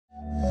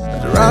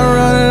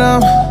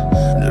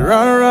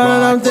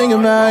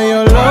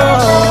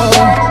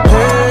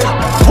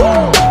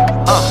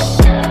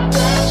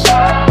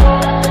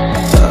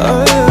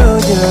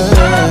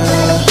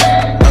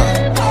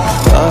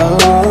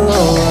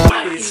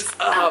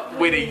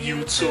with it,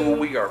 YouTube?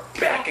 We are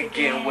back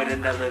again with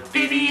another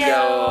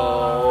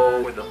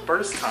video. For the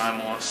first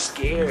time on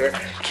SCAREtober.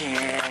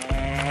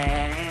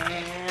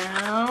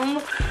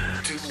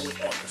 Do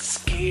on the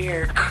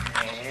Scare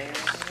Cam.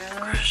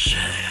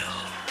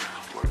 Rochelle.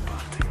 We're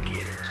about to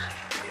get her.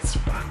 It's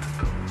about to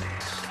go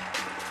down.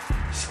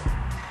 So.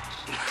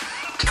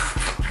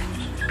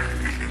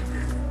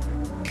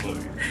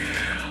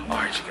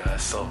 Alright, you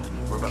guys. So,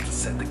 we're about to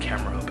set the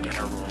camera up in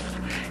her room.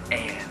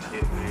 And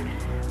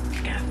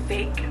got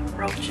fake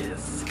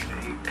roaches.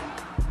 Fake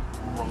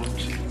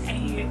roaches.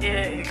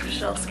 And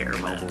Rochelle's scared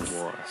of bugs.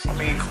 She's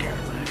scared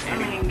of bugs.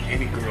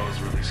 Any girl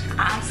is really scared.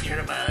 I'm scared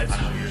of bugs.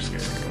 I know you're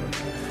scared of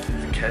bugs.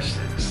 Catch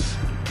this.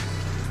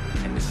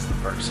 And this is the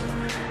first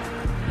one.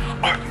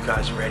 Are you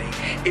guys ready?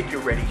 If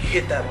you're ready,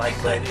 hit that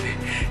like button,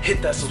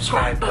 hit that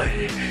subscribe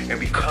button, and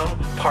become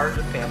part of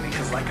the family.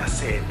 Because like I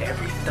said,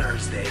 every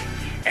Thursday,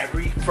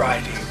 every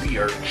Friday, we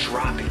are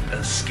dropping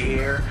a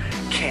Scare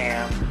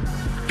Cam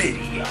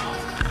video.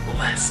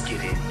 Let's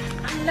get it.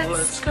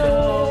 Let's go.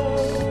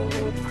 Alright, you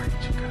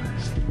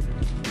guys.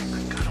 I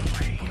got them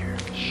right here.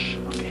 Shh,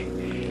 okay.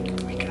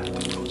 We got the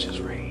roaches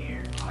right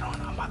here. Hold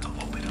on, I'm about to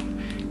open them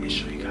and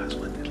show you guys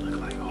what they look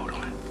like. Hold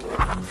on.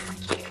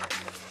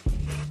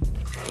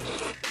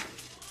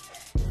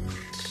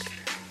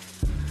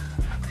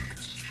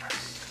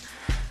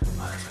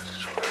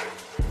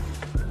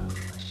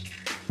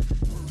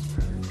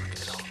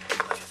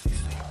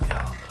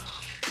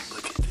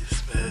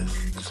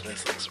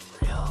 This looks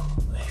real.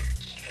 Like,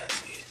 you guys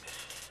see it?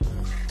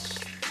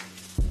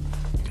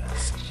 You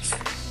guys see this?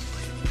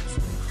 Look at this.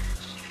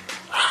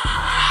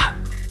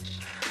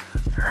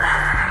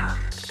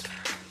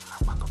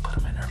 I'm about to put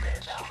him in her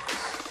bed now.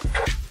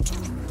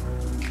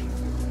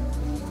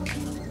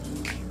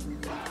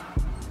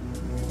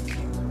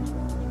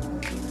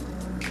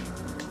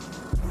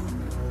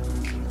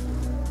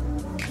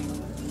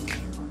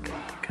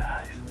 Okay,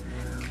 guys.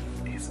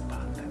 It's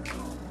about to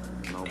go.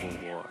 No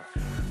more.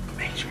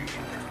 Make sure you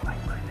hit that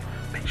like button.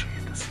 Make sure you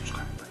hit the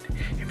subscribe button.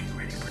 If you're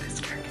ready for this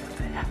Scare Cam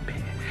to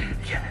happen.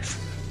 Yes.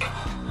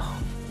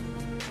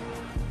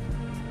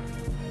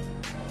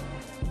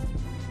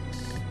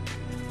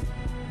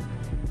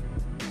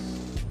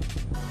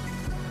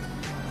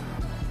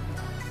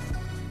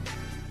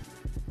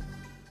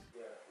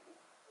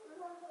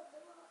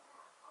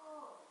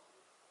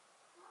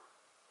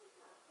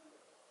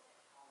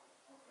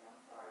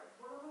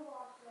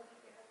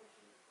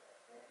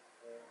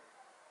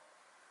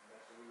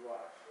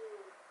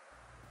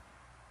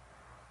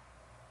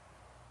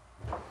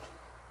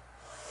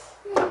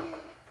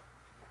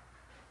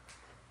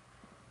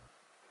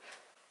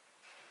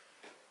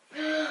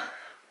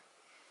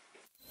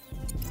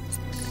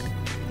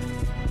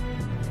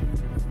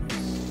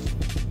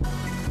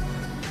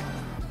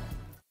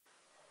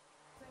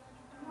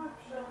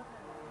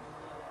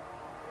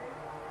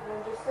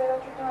 Just say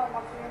that you're done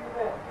once you're in the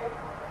bed, okay?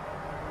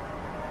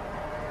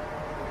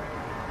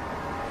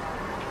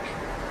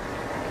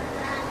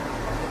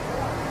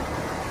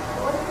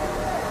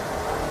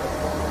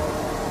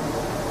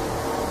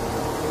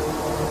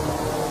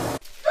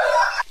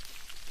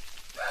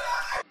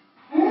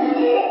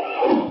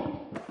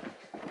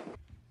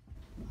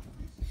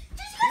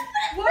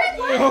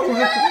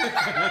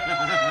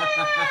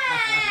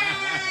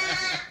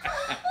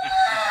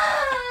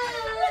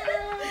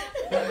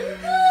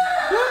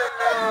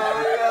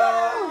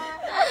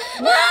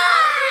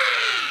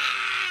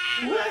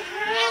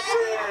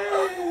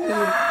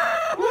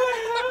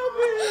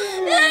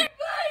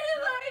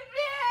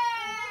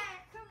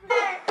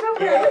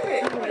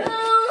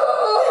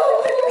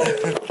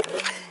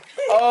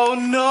 Oh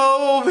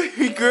no,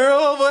 baby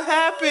girl, what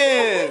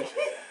happened?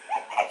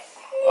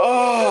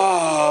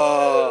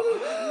 Oh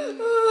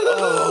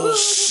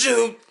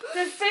shoot.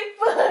 The fake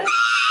bug.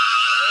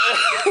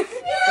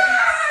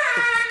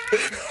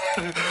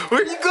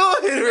 Where you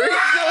going? Where you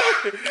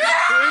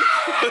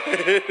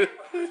going?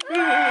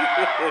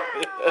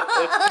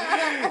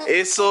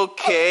 It's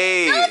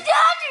okay. Don't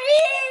touch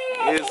me.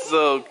 It's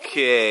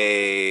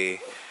okay.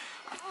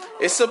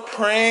 It's a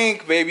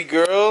prank, baby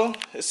girl.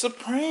 It's a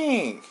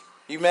prank.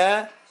 You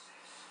mad?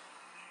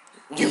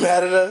 You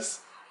mad at us?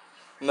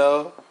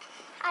 No?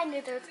 I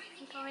knew there was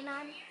something going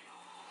on.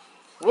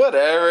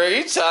 Whatever,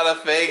 you trying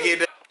to fake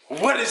it.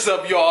 What is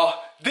up, y'all?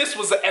 This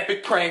was an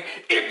epic prank.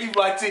 If you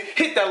liked it,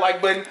 hit that like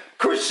button.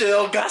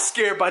 Rochelle got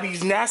scared by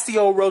these nasty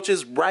old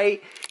roaches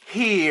right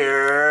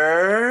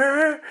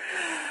here.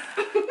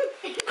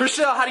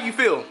 Rochelle, how do you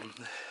feel?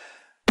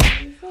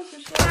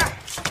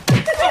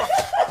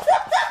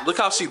 Look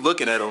how she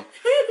looking at him.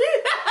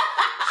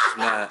 She's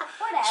mad.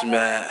 She's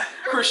mad.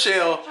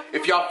 Rochelle,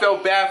 if y'all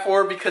felt bad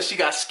for her because she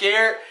got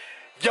scared,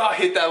 y'all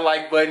hit that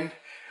like button.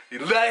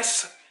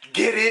 Let's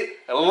get it.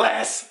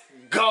 Let's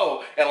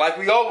go. And like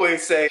we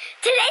always say,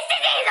 Today's the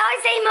day is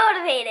always stay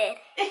motivated.